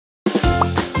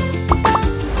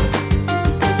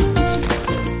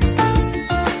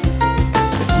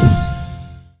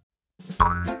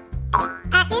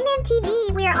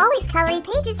TV, we are always coloring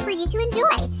pages for you to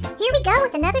enjoy. Here we go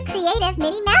with another creative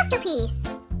mini masterpiece.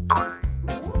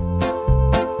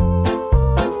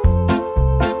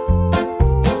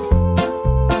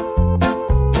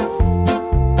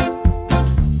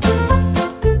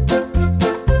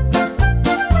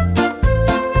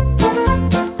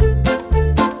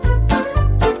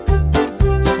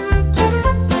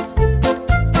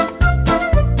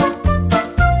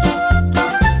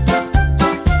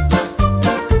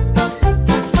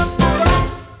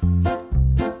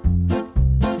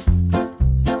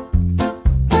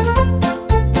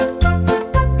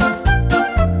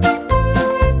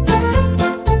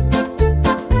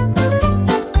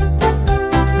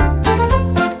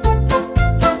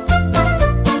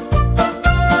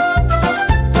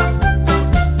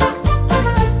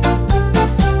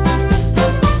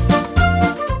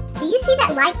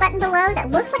 Like button below that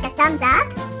looks like a thumbs up?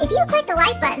 If you click the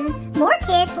like button, more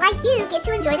kids like you get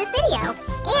to enjoy this video.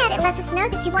 And it lets us know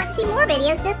that you want to see more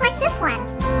videos just like this one.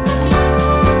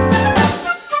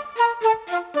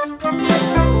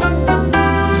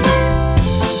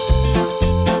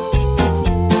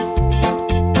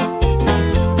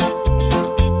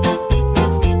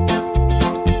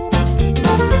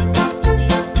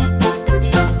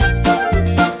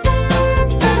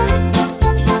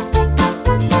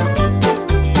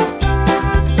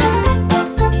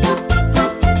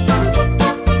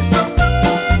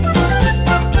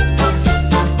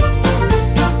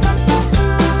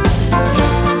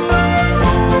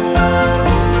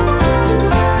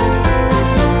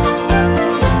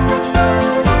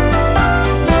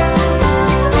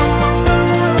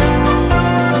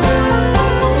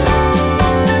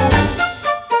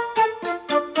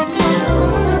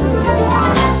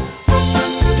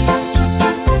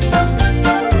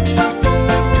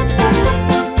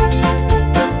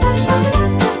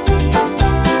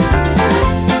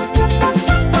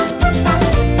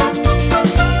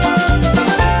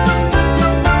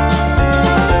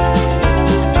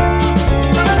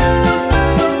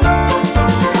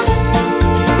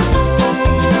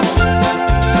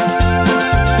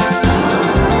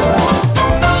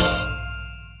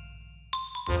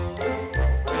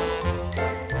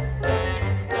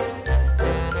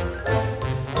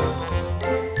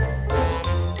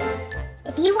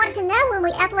 If you want to know when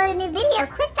we upload a new video,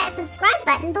 click that subscribe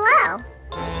button below.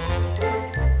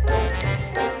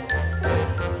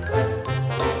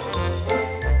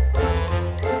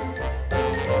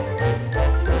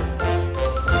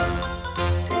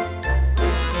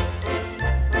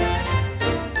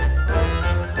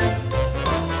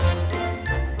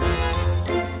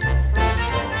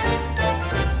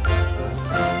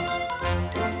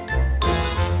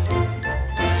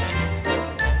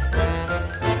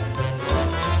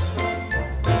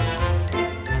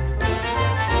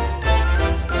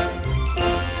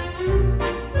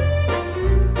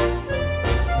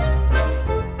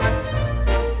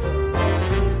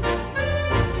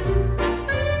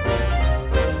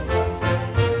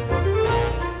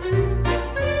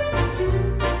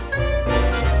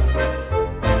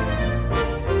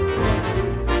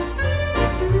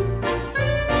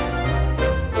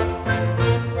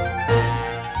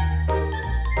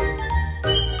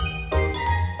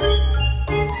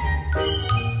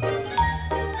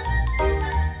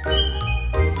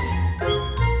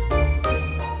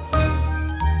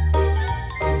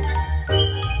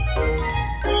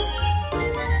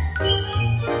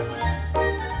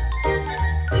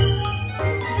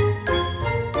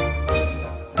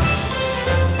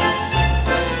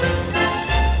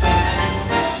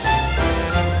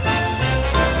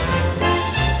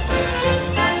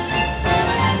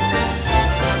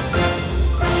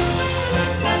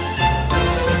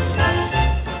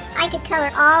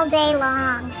 Color all day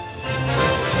long.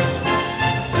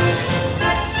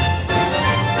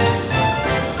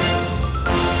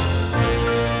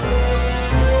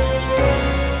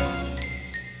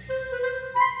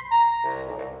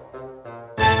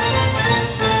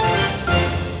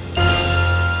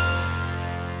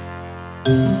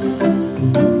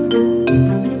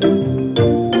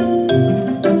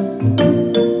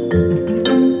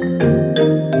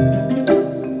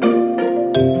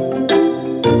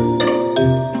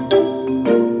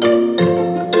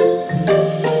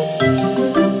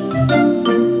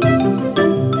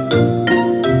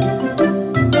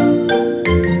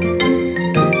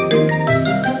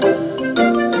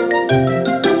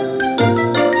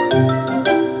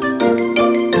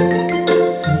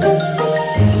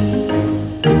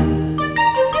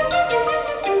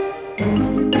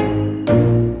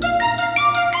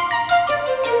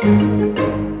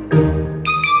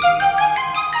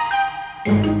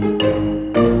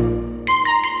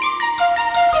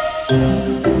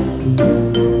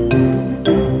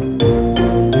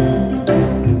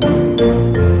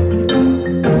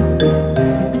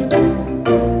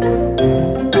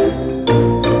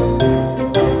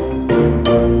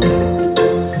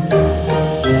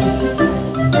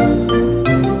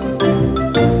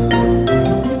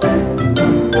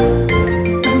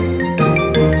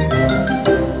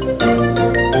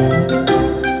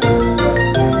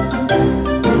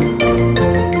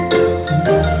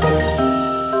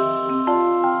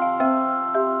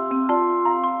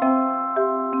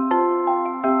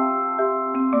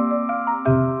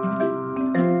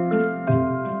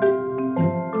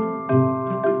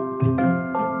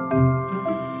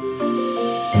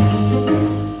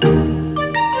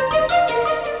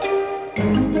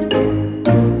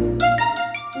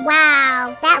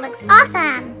 looks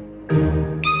awesome!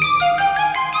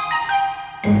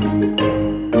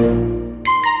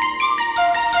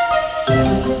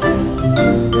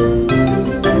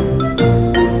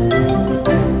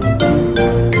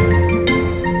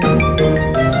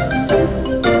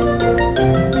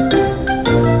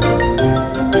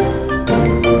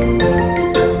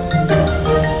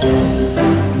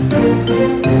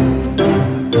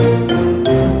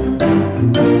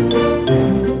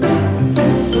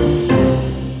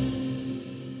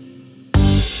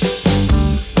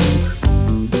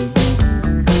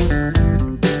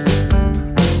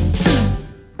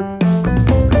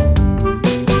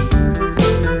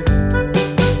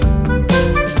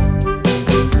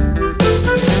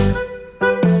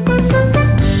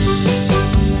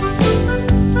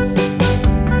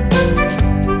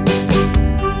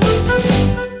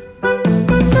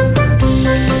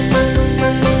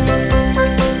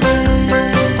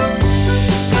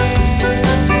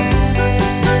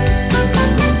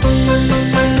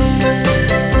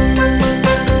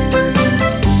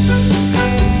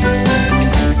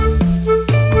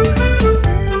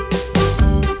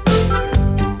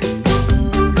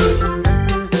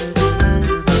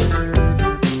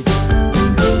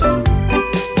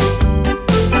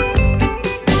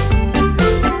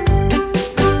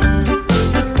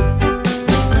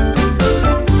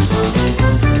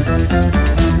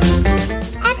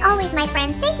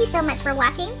 So much for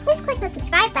watching. Please click the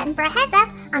subscribe button for a heads up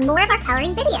on more of our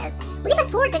coloring videos. We look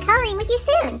forward to coloring with you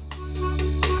soon.